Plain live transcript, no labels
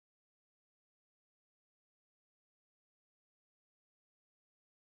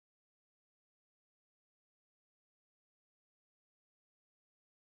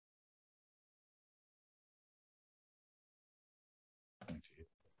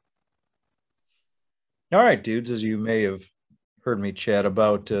All right, dudes, as you may have heard me chat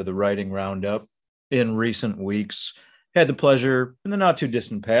about the writing roundup in recent weeks, had the pleasure in the not too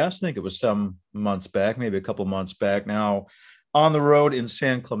distant past, I think it was some months back, maybe a couple months back now, on the road in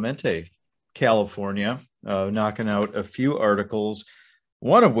San Clemente, California, knocking out a few articles,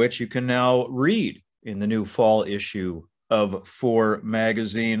 one of which you can now read in the new fall issue of Four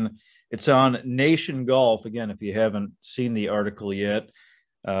magazine. It's on Nation Golf. Again, if you haven't seen the article yet,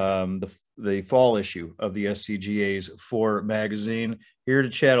 the fall issue of the SCGA's Four magazine. Here to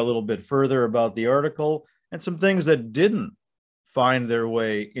chat a little bit further about the article and some things that didn't find their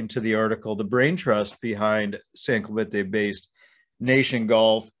way into the article. The brain trust behind San Clemente-based Nation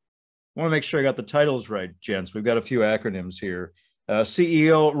Golf. I want to make sure I got the titles right, gents. We've got a few acronyms here.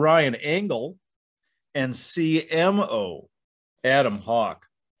 CEO Ryan Engle and CMO Adam Hawk.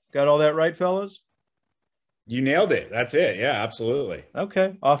 Got all that right, fellas? You nailed it. That's it. Yeah, absolutely.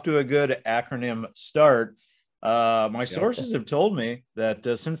 Okay. Off to a good acronym start. My sources have told me that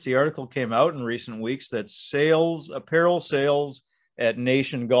since the article came out in recent weeks, that apparel sales at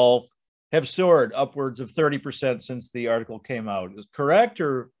Nation Golf have soared upwards of 30% since the article came out. Is correct,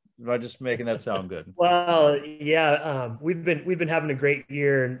 or am I just making that sound good? Well, yeah, we've been having a great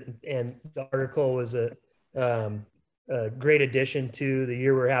year, and the article was a great addition to the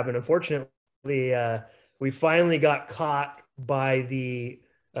year we're having. Unfortunately, we finally got caught by the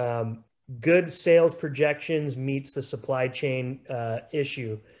good sales projections meets the supply chain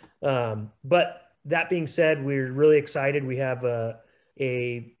issue. But that being said, we're really excited. We have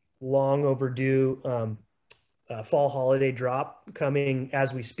a long overdue fall holiday drop coming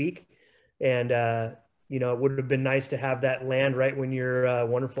as we speak. And, it would have been nice to have that land right when your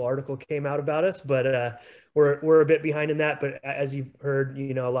wonderful article came out about us. But we're a bit behind in that. But as you've heard,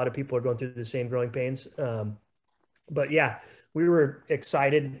 a lot of people are going through the same growing pains. But yeah, we were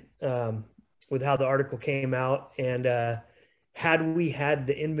excited with how the article came out. And had we had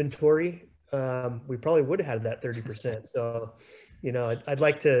the inventory, we probably would have had that 30%. So, I'd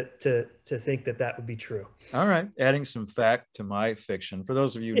like to think that would be true. All right. Adding some fact to my fiction. For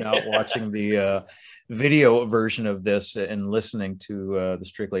those of you not watching the video version of this and listening to the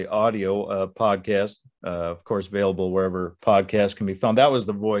strictly audio podcast, of course, available wherever podcasts can be found. That was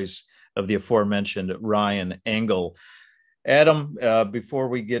the voice of the aforementioned Ryan Engle. Adam, before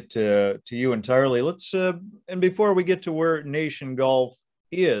we get to you entirely, and before we get to where Nation Golf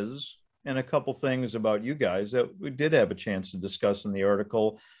is, and a couple things about you guys that we did have a chance to discuss in the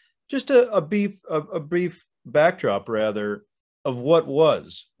article, just a brief backdrop, rather, of what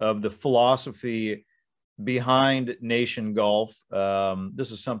was, of the philosophy behind Nation Golf. This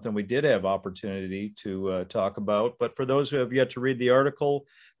is something we did have opportunity to talk about, but for those who have yet to read the article,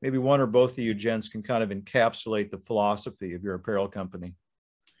 maybe one or both of you gents can kind of encapsulate the philosophy of your apparel company.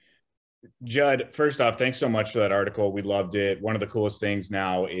 Judd, first off, thanks so much for that article. We loved it. One of the coolest things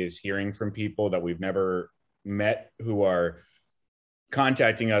now is hearing from people that we've never met who are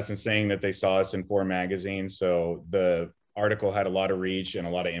contacting us and saying that they saw us in Four magazine. So the article had a lot of reach and a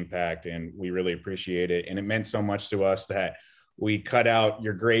lot of impact, and we really appreciate it. And it meant so much to us that we cut out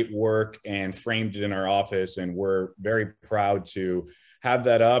your great work and framed it in our office. And we're very proud to have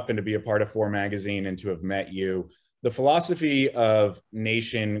that up and to be a part of Four magazine and to have met you. The philosophy of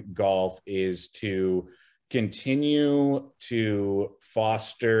Nation Golf is to continue to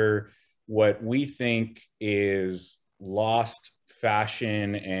foster what we think is lost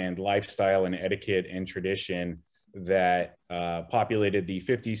fashion and lifestyle and etiquette and tradition that populated the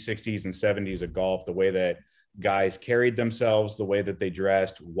 50s, 60s, and 70s of golf. The way that guys carried themselves, the way that they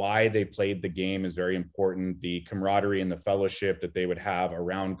dressed, why they played the game is very important. The camaraderie and the fellowship that they would have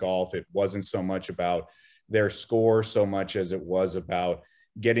around golf. It wasn't so much about their score so much as it was about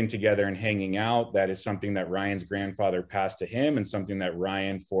getting together and hanging out. That is something that Ryan's grandfather passed to him, and something that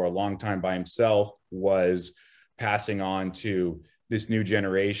Ryan for a long time by himself was passing on to this new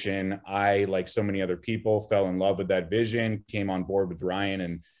generation. I, like so many other people, fell in love with that vision, came on board with Ryan,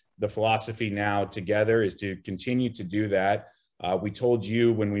 and the philosophy now together is to continue to do that. We told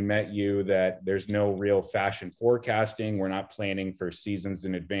you when we met you that there's no real fashion forecasting. We're not planning for seasons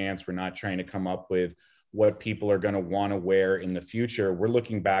in advance. We're not trying to come up with what people are going to want to wear in the future. We're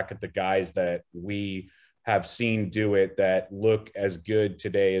looking back at the guys that we have seen do it that look as good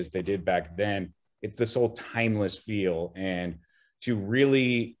today as they did back then. It's this whole timeless feel, and to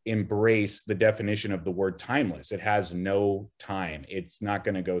really embrace the definition of the word timeless. It has no time. It's not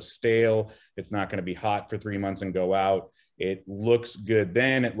going to go stale. It's not going to be hot for 3 months and go out. It looks good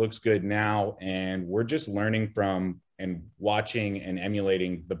then, it looks good now. And we're just learning from and watching and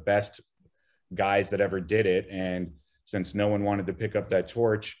emulating the best guys that ever did it, and since no one wanted to pick up that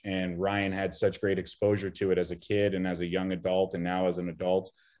torch, and Ryan had such great exposure to it as a kid and as a young adult, and now as an adult,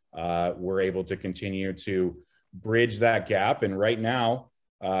 we're able to continue to bridge that gap. And right now,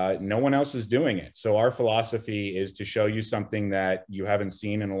 no one else is doing it. So our philosophy is to show you something that you haven't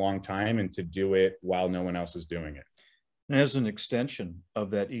seen in a long time and to do it while no one else is doing it. As an extension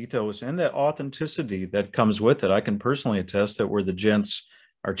of that ethos and that authenticity that comes with it, I can personally attest that where the gents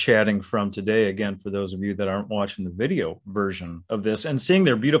are chatting from today, again, for those of you that aren't watching the video version of this and seeing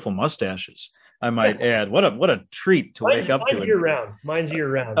their beautiful mustaches, I might add, what a treat to wake up to. Mine's year round. Mine's year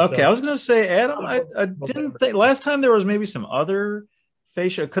round. Okay, so. I was going to say, Adam, I didn't think last time there was maybe some other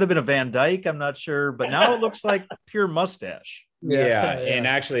facial. It could have been a Van Dyke, I'm not sure, but now it looks like pure mustache. Yeah. And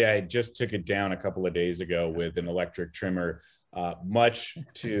actually, I just took it down a couple of days ago with an electric trimmer, much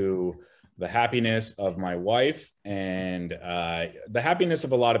to the happiness of my wife and the happiness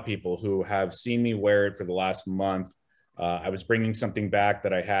of a lot of people who have seen me wear it for the last month. I was bringing something back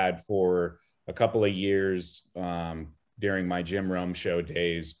that I had for a couple of years during my Jim Rome show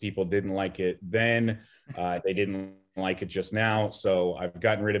days. People didn't like it then. They didn't like it just now. So I've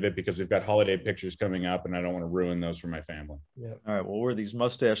gotten rid of it because we've got holiday pictures coming up and I don't want to ruin those for my family. Yeah. All right. Well, where these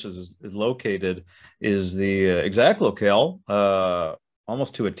mustaches is located is the exact locale,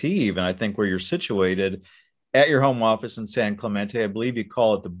 almost to a T even, I think, where you're situated at your home office in San Clemente. I believe you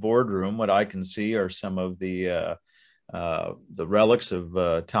call it the boardroom. What I can see are some of the relics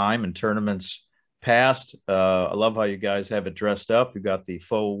of time and tournaments past. I love how you guys have it dressed up. You've got the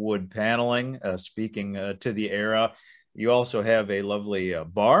faux wood paneling, speaking to the era. You also have a lovely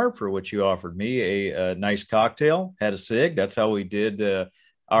bar for which you offered me a nice cocktail, had a cig. That's how we did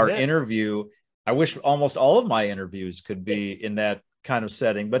our interview. I wish almost all of my interviews could be in that kind of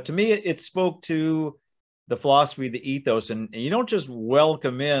setting, but to me, it spoke to the philosophy, the ethos, and you don't just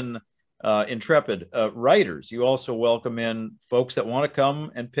welcome in intrepid writers. You also welcome in folks that want to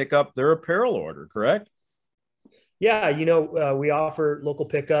come and pick up their apparel order, correct? Yeah, we offer local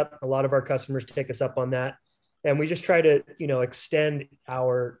pickup. A lot of our customers take us up on that. And we just try to, extend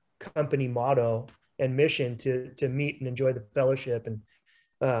our company motto and mission to meet and enjoy the fellowship. And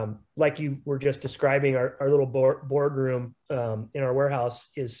like you were just describing, our little boardroom in our warehouse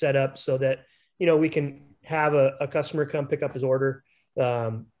is set up so that, we can have a customer come pick up his order,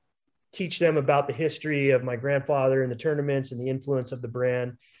 teach them about the history of my grandfather and the tournaments and the influence of the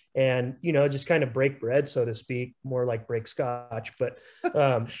brand, and, just kind of break bread, so to speak, more like break scotch, but,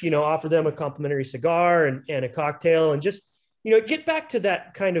 offer them a complimentary cigar and a cocktail, and just, get back to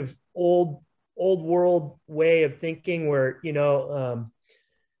that kind of old world way of thinking where,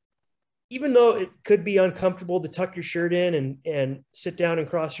 even though it could be uncomfortable to tuck your shirt in and sit down and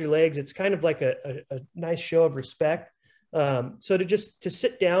cross your legs, it's kind of like a nice show of respect. So to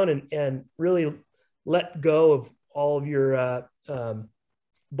sit down and really let go of all of your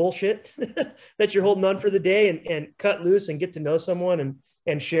bullshit that you're holding on for the day and cut loose and get to know someone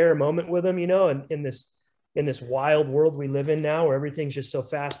and share a moment with them, and in this wild world we live in now where everything's just so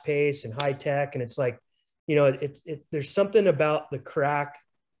fast paced and high tech. And it's like, there's something about the crack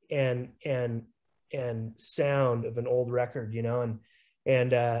and sound of an old record,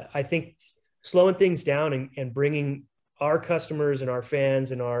 and I think slowing things down and bringing our customers and our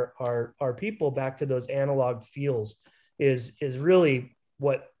fans and our people back to those analog feels is really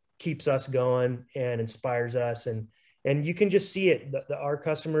what keeps us going and inspires us. And you can just see it. Our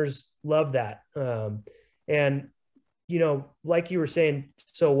customers love that. And, like you were saying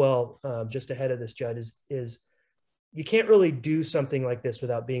so well, just ahead of this, Judd, is you can't really do something like this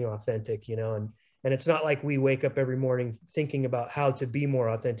without being authentic, and it's not like we wake up every morning thinking about how to be more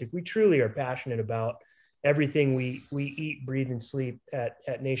authentic. We truly are passionate about everything we eat, breathe, and sleep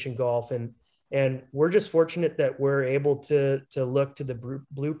at Nation Golf. And we're just fortunate that we're able to look to the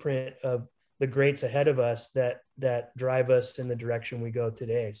blueprint of the greats ahead of us that drive us in the direction we go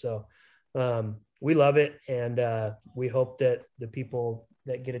today. So we love it. And we hope that the people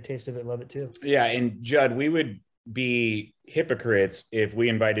that get a taste of it love it too. Yeah. And Judd, we would be hypocrites if we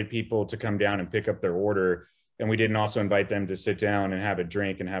invited people to come down and pick up their order and we didn't also invite them to sit down and have a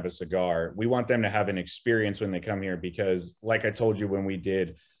drink and have a cigar. We want them to have an experience when they come here, because like I told you, when we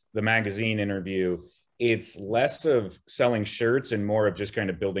did the magazine interview, it's less of selling shirts and more of just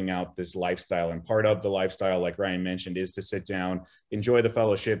kind of building out this lifestyle. And part of the lifestyle, like Ryan mentioned, is to sit down, enjoy the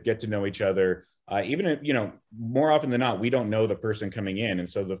fellowship, get to know each other. Even if, more often than not, we don't know the person coming in. And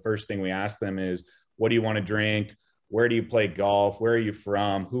so the first thing we ask them is, what do you want to drink? Where do you play golf? Where are you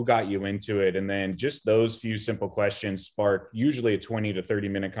from? Who got you into it? And then just those few simple questions spark usually a 20 to 30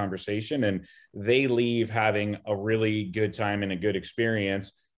 minute conversation, and they leave having a really good time and a good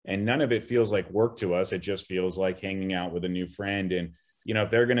experience. and none of it feels like work to us. It just feels like hanging out with a new friend. And, you know,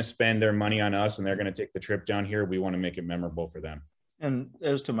 if they're going to spend their money on us and they're going to take the trip down here, we want to make it memorable for them. And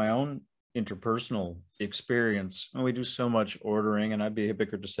as to my own interpersonal experience, and we do so much ordering, and I'd be a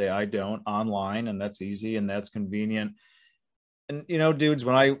hypocrite to say I don't, online, and that's easy and that's convenient. And, you know, dudes,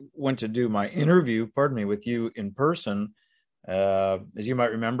 when I went to do my interview, with you in person, as you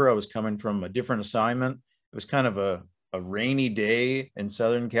might remember, I was coming from a different assignment. It was kind of a rainy day in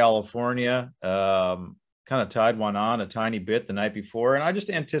Southern California. Kind of tied one on a tiny bit the night before. And I just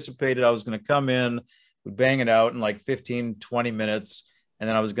anticipated I was going to come in, we'd bang it out in like 15, 20 minutes. And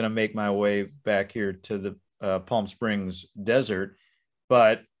then I was going to make my way back here to the Palm Springs desert.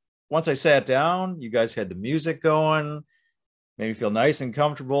 But once I sat down, you guys had the music going, made me feel nice and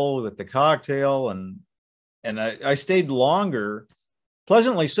comfortable with the cocktail. And I stayed longer,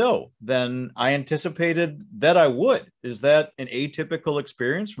 pleasantly so, than I anticipated that I would. Is that an atypical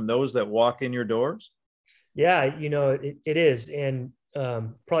experience from those that walk in your doors? Yeah, you know, it is. And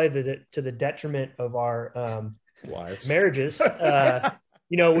probably to the detriment of our Wives. marriages.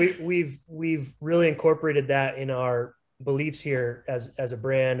 You know, we've really incorporated that in our beliefs here as a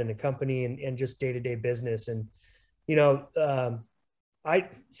brand and a company and just day-to-day business. And, you know, I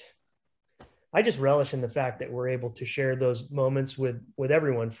just relish in the fact that we're able to share those moments with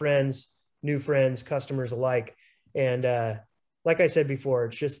everyone, friends, new friends, customers alike. And like I said before,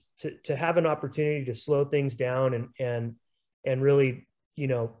 it's just to have an opportunity to slow things down and really, you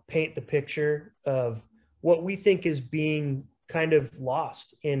know, paint the picture of what we think is being kind of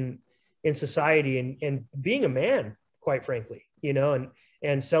lost in society and being a man, quite frankly, you know,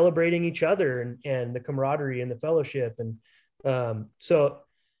 and celebrating each other and the camaraderie and the fellowship. And so,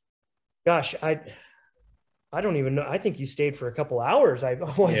 gosh, I don't even know. I think you stayed for a couple hours. I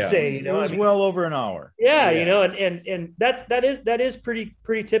want to say, you know, it was well over an hour. Yeah, you know, and that is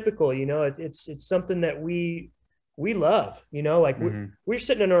pretty typical. You know, it's something that we love. You know, like we're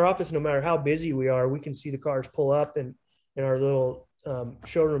sitting in our office, no matter how busy we are, we can see the cars pull up and in our little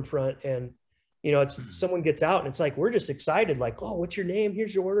showroom front, and you know, it's someone gets out and it's like we're just excited, like, oh, what's your name?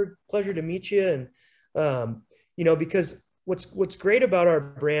 Here's your order. Pleasure to meet you. And you know, because what's great about our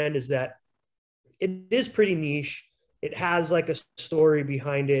brand is that it is pretty niche. It has like a story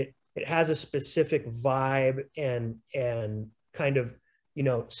behind it. It has a specific vibe and kind of, you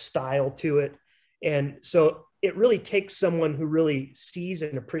know, style to it. And so it really takes someone who really sees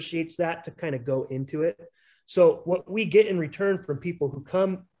and appreciates that to kind of go into it. So what we get in return from people who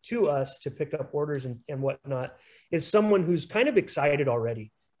come to us to pick up orders and whatnot is someone who's kind of excited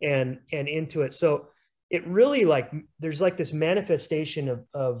already and into it. So it really, like, there's like this manifestation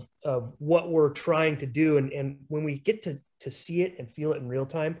of what we're trying to do. And when we get to see it and feel it in real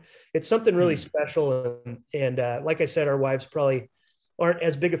time, it's something really special. And like I said, our wives probably aren't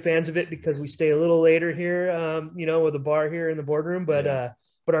as big of fans of it because we stay a little later here, you know, with a bar here in the boardroom, but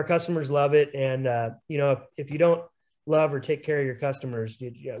our customers love it. And, you know, if you don't love or take care of your customers,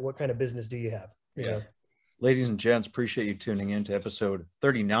 what kind of business do you have? You know? Ladies and gents, appreciate you tuning in to episode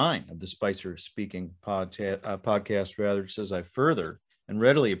 39 of the Spicer Speaking podcast. Rather, says I further and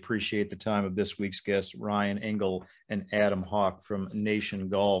readily appreciate the time of this week's guests, Ryan Engle and Adam Hawk from Nation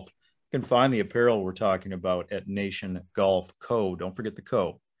Golf. You can find the apparel we're talking about at Nation Golf Co. Don't forget the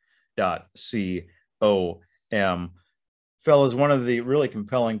co.com. Fellas, one of the really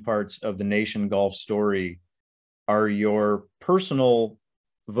compelling parts of the Nation Golf story are your personal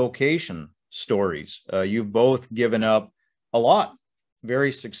vocation stories. You've both given up a lot,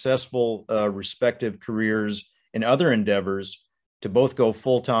 very successful respective careers in other endeavors to both go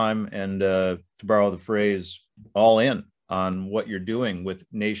full-time and to borrow the phrase, all in on what you're doing with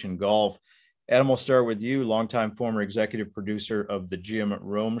Nation Golf. Adam, we'll start with you, longtime former executive producer of the Jim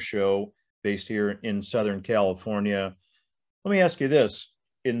Rome Show based here in Southern California. Let me ask you this.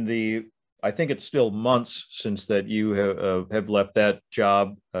 I think it's still months since that you have left that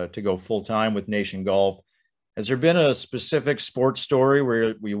job to go full-time with Nation Golf. Has there been a specific sports story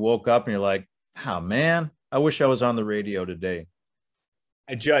where you woke up and you're like, oh man, I wish I was on the radio today?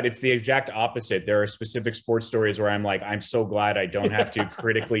 Judd, it's the exact opposite. There are specific sports stories where I'm like, I'm so glad I don't have to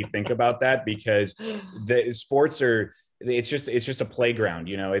critically think about that, because the sports are, it's just a playground.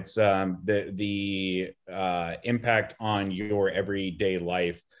 You know, it's the impact on your everyday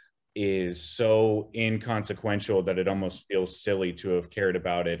life is so inconsequential that it almost feels silly to have cared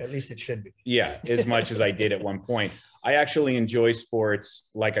about it. At least it should be. Yeah, as much as I did at one point. I actually enjoy sports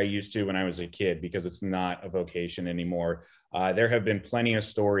like I used to when I was a kid because it's not a vocation anymore. There have been plenty of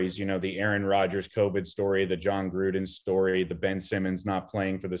stories, you know, the Aaron Rodgers COVID story, the John Gruden story, the Ben Simmons not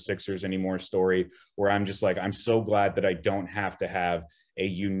playing for the Sixers anymore story, where I'm just like, I'm so glad that I don't have to have a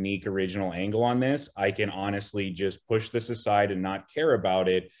unique original angle on this. I can honestly just push this aside and not care about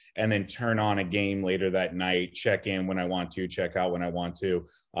it, and then turn on a game later that night, check in when I want to, check out when I want to.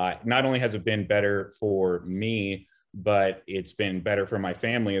 Not only has it been better for me, but it's been better for my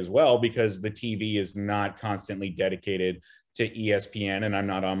family as well, because the TV is not constantly dedicated to ESPN and I'm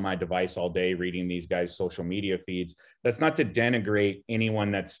not on my device all day reading these guys' social media feeds. That's not to denigrate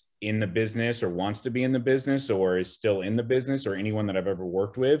anyone that's in the business or wants to be in the business or is still in the business, or anyone that I've ever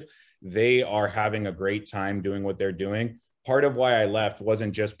worked with. They are having a great time doing what they're doing. Part of why I left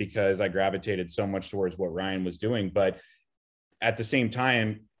wasn't just because I gravitated so much towards what Ryan was doing, but at the same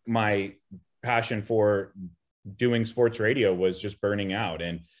time, my passion for doing sports radio was just burning out.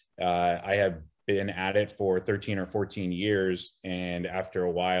 And I have been at it for 13 or 14 years. And after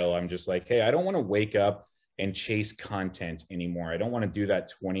a while, I'm just like, hey, I don't want to wake up and chase content anymore. I don't want to do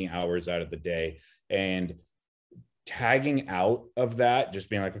that 20 hours out of the day. And tagging out of that, just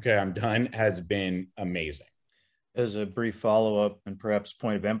being like, okay, I'm done, has been amazing. As a brief follow-up and perhaps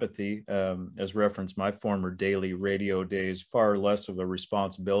point of empathy, as referenced, my former daily radio days, far less of a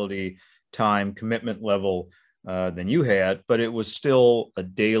responsibility, time, commitment level than you had, but it was still a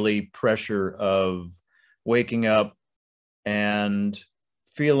daily pressure of waking up and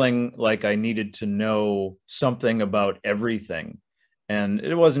feeling like I needed to know something about everything. And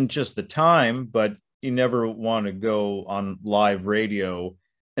it wasn't just the time, but you never want to go on live radio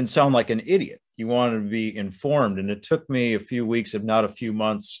and sound like an idiot. You want to be informed. And it took me a few weeks, if not a few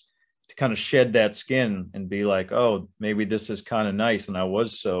months, to kind of shed that skin and be like, oh, maybe this is kind of nice. And I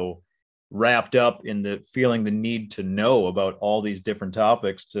was so wrapped up in the feeling the need to know about all these different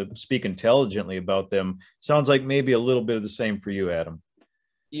topics to speak intelligently about them. Sounds like maybe a little bit of the same for you, Adam.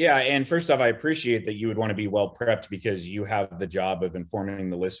 Yeah. And first off, I appreciate that you would want to be well prepped, because you have the job of informing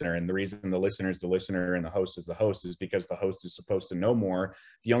the listener. And the reason the listener is the listener and the host is the host is because the host is supposed to know more.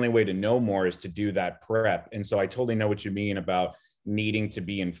 The only way to know more is to do that prep. And so I totally know what you mean about needing to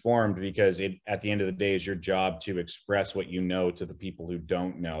be informed, because it, at the end of the day, is your job to express what you know to the people who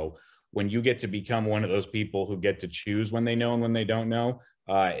don't know. When you get to become one of those people who get to choose when they know and when they don't know,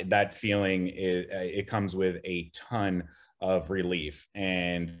 that feeling, it comes with a ton of relief.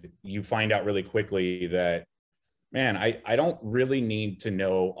 And you find out really quickly that, man, I don't really need to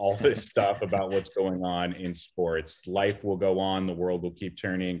know all this stuff about what's going on in sports. Life will go on, the world will keep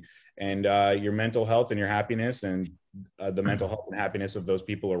turning, and your mental health and your happiness and the mental health and happiness of those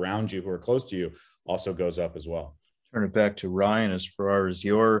people around you who are close to you also goes up as well. Turn it back to Ryan as far as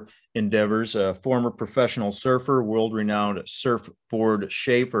your endeavors. A former professional surfer, world-renowned surfboard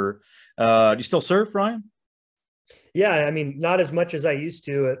shaper. Do you still surf, Ryan? Yeah, I mean, not as much as I used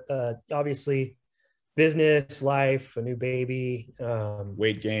to. Obviously, business, life, a new baby,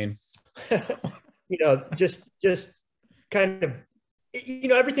 weight gain. Just kind of,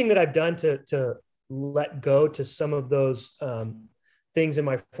 everything that I've done to let go to some of those things in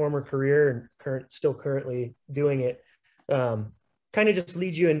my former career and still currently doing it, kind of just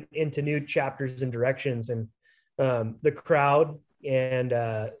leads you into new chapters and directions. And the crowd and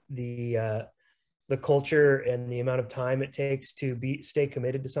the culture and the amount of time it takes to stay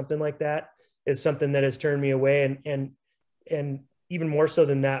committed to something like that is something that has turned me away. And even more so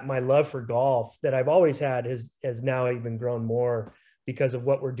than that, my love for golf that I've always had has now even grown more because of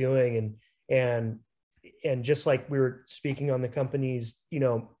what we're doing. And just like we were speaking on the company's,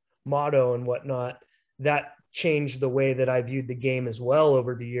 motto and whatnot, that changed the way that I viewed the game as well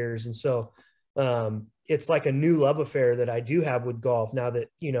over the years. And so it's like a new love affair that I do have with golf now that,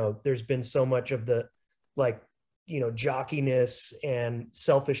 there's been so much of the jockiness and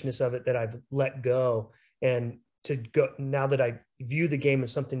selfishness of it that I've let go. And to go now that I view the game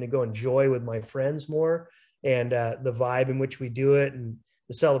as something to go enjoy with my friends more, and the vibe in which we do it and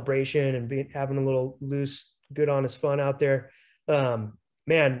the celebration and having a little loose, good, honest fun out there.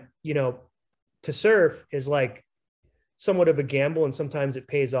 Man, to surf is like somewhat of a gamble and sometimes it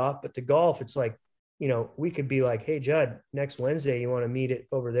pays off, but to golf, it's like, we could be like, hey, Judd, next Wednesday, you want to meet it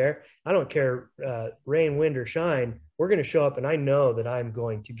over there? I don't care, rain, wind, or shine. We're going to show up, and I know that I'm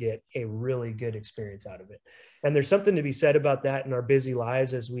going to get a really good experience out of it. And there's something to be said about that in our busy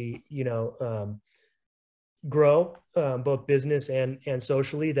lives as we, grow, both business and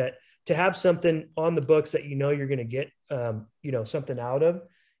socially, that to have something on the books that you're going to get, something out of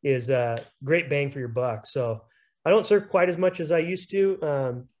is a great bang for your buck. So I don't surf quite as much as I used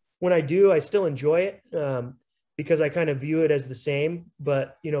to. When I do, I still enjoy it. because I kind of view it as the same.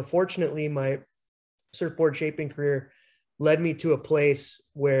 But, you know, fortunately, my surfboard shaping career led me to a place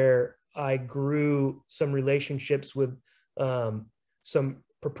where I grew some relationships with some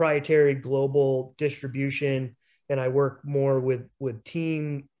proprietary global distribution, and I work more with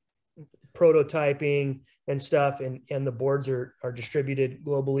team prototyping and stuff, and the boards are distributed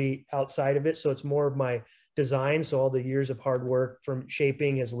globally outside of it. So it's more of my design. So all the years of hard work from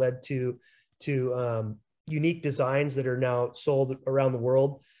shaping has led to unique designs that are now sold around the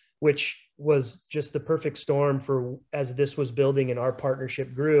world, which was just the perfect storm for, as this was building and our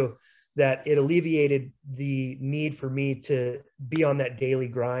partnership grew, that it alleviated the need for me to be on that daily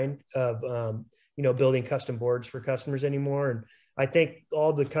grind of, you know, building custom boards for customers anymore. And I thank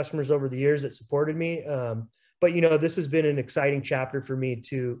all the customers over the years that supported me. But, you know, this has been an exciting chapter for me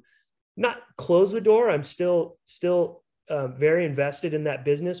to not close the door. I'm still very invested in that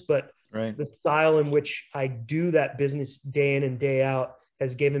business, but Right. the style in which I do that business day in and day out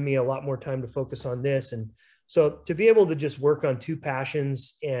has given me a lot more time to focus on this. And so to be able to just work on two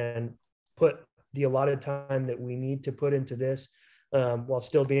passions and put the allotted time that we need to put into this, while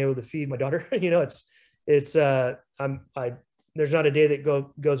still being able to feed my daughter, you know, there's not a day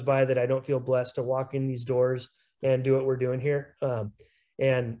that goes by that I don't feel blessed to walk in these doors and do what we're doing here.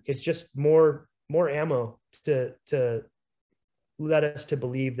 And it's just more ammo to let us to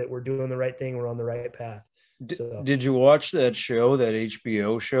believe that we're doing the right thing. We're on the right path. Did you watch that show, that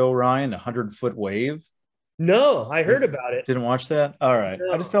HBO show, Ryan, the 100-foot wave? No, I heard about it. Didn't watch that? All right.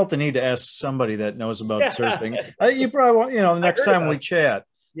 No. I just felt the need to ask somebody that knows about surfing. You probably want, you know, the next time we chat.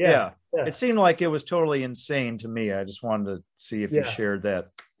 Yeah. It seemed like it was totally insane to me. I just wanted to see if you shared that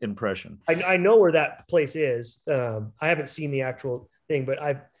impression. I know where that place is. I haven't seen the actual thing, but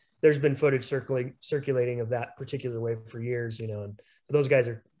there's been footage circulating of that particular wave for years, you know, and those guys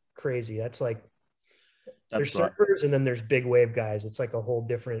are crazy. There's surfers and then there's big wave guys. It's like a whole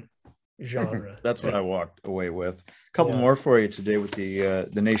different genre. That's what I walked away with. A couple more for you today with the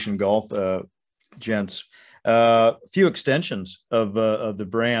Nation Golf gents. A few extensions of the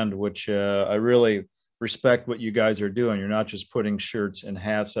brand, which I really respect what you guys are doing. You're not just putting shirts and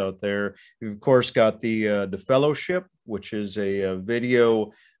hats out there. You've of course got the Fellowship, which is a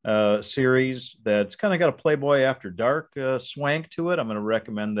video series that's kind of got a Playboy After Dark swank to it. I'm going to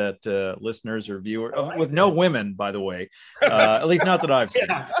recommend that listeners or viewers, with no women, by the way, at least not that I've seen,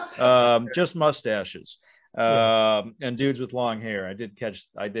 just mustaches and dudes with long hair. I did catch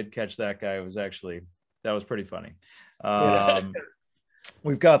that guy. That was pretty funny.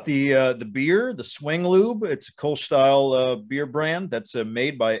 We've got the beer, the Swing Lube. It's a Kolsch style beer brand that's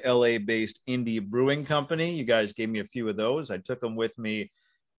made by LA-based Indie Brewing Company. You guys gave me a few of those. I took them with me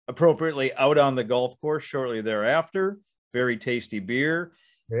appropriately out on the golf course shortly thereafter. Very tasty beer.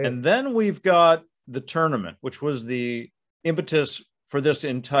 Great. And then we've got the tournament, which was the impetus for this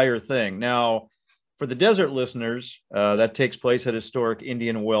entire thing. Now, for the desert listeners, that takes place at historic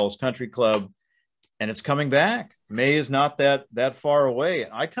Indian Wells Country Club, and it's coming back. May is not that far away.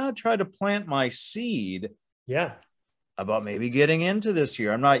 I kind of tried to plant my seed about maybe getting into this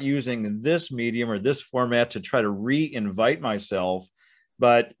year. I'm not using this medium or this format to try to re-invite myself.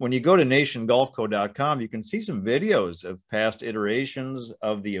 But when you go to nationgolfco.com, you can see some videos of past iterations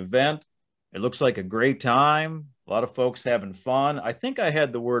of the event. It looks like a great time. A lot of folks having fun. I think I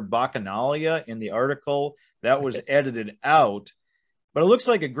had the word bacchanalia in the article. That was edited out. But it looks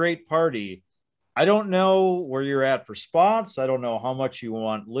like a great party. I don't know where you're at for spots. I don't know how much you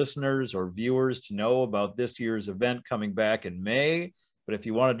want listeners or viewers to know about this year's event coming back in May. But if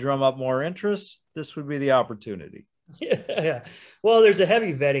you want to drum up more interest, this would be the opportunity. Yeah. Well, there's a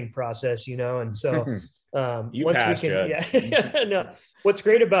heavy vetting process, you know, and so what's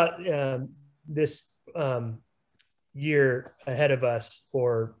great about this year ahead of us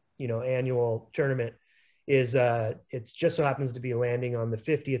for, you know, annual tournament is it just so happens to be landing on the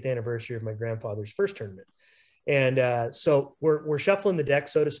 50th anniversary of my grandfather's first tournament. And so we're shuffling the deck,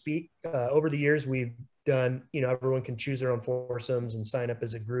 so to speak. Over the years, we've done, you know, everyone can choose their own foursomes and sign up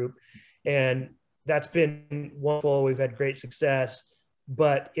as a group. And that's been wonderful. We've had great success,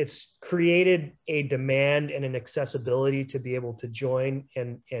 but it's created a demand and an accessibility to be able to join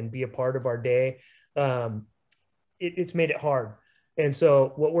and be a part of our day. It's made it hard. And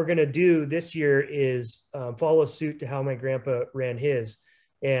so what we're going to do this year is follow suit to how my grandpa ran his.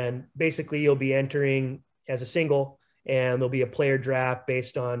 And basically you'll be entering as a single, and there'll be a player draft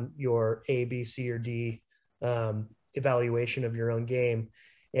based on your A, B, C, or D evaluation of your own game.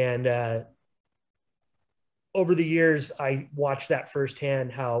 And over the years, I watched that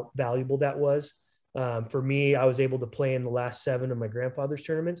firsthand, how valuable that was. For me, I was able to play in the last 7 of my grandfather's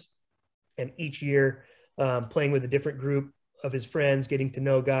tournaments. And each year playing with a different group of his friends, getting to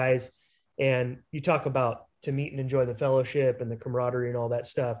know guys. And you talk about to meet and enjoy the fellowship and the camaraderie and all that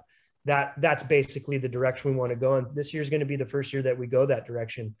stuff. That's basically the direction we want to go. And this year's going to be the first year that we go that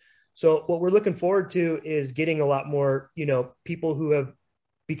direction. So what we're looking forward to is getting a lot more, people who have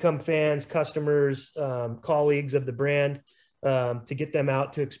become fans, customers, colleagues of the brand, to get them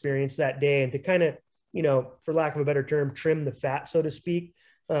out to experience that day and to kind of, for lack of a better term, trim the fat, so to speak.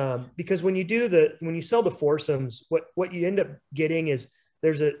 Because when you sell the foursomes, what you end up getting is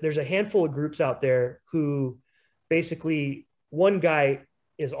there's a handful of groups out there who basically one guy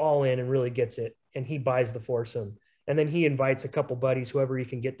is all in and really gets it, and he buys the foursome. And then he invites a couple buddies, whoever he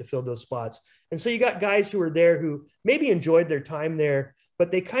can get to fill those spots. And so you got guys who are there who maybe enjoyed their time there,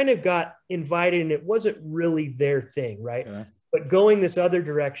 but they kind of got invited and it wasn't really their thing, right? Yeah. But going this other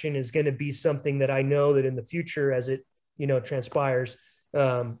direction is going to be something that I know that in the future, as it, transpires,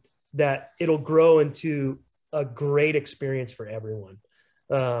 that it'll grow into a great experience for everyone.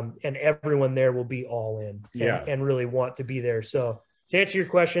 And everyone there will be all in and really want to be there. So to answer your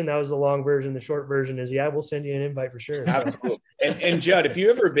question, that was the long version. The short version is, we'll send you an invite for sure. Absolutely. And Judd, if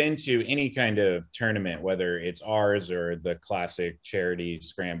you've ever been to any kind of tournament, whether it's ours or the classic charity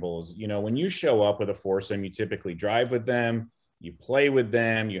scrambles, when you show up with a foursome, you typically drive with them, you play with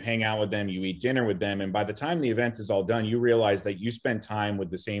them, you hang out with them, you eat dinner with them. And by the time the event is all done, you realize that you spent time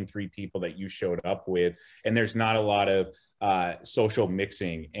with the same three people that you showed up with. And there's not a lot of social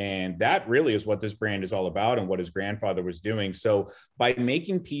mixing. And that really is what this brand is all about and what his grandfather was doing. So by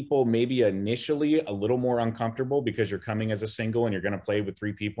making people maybe initially a little more uncomfortable because you're coming as a single and you're going to play with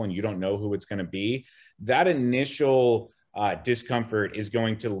three people and you don't know who it's going to be, that initial discomfort is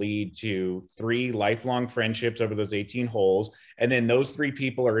going to lead to 3 lifelong friendships over those 18 holes. And then those 3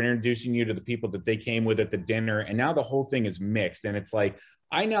 people are introducing you to the people that they came with at the dinner. And now the whole thing is mixed. And it's like,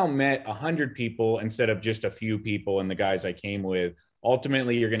 I now met 100 people instead of just a few people and the guys I came with.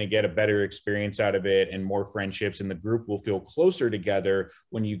 Ultimately, you're going to get a better experience out of it and more friendships, and the group will feel closer together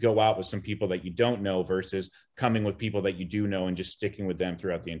when you go out with some people that you don't know versus coming with people that you do know and just sticking with them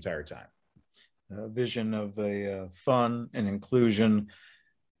throughout the entire time. Vision of a fun and inclusion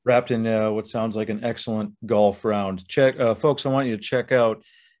wrapped in what sounds like an excellent golf round. Folks, I want you to check out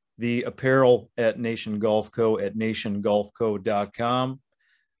the apparel at Nation Golf Co. at nationgolfco.com.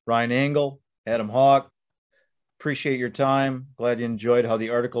 Ryan Engle, Adam Hawk, appreciate your time. Glad you enjoyed how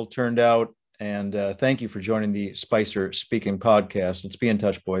the article turned out. And thank you for joining the Spicer Speaking podcast. Let's be in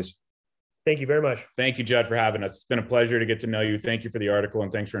touch, boys. Thank you very much. Thank you, Judd, for having us. It's been a pleasure to get to know you. Thank you for the article,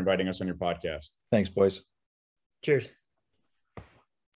 and thanks for inviting us on your podcast. Thanks, boys. Cheers.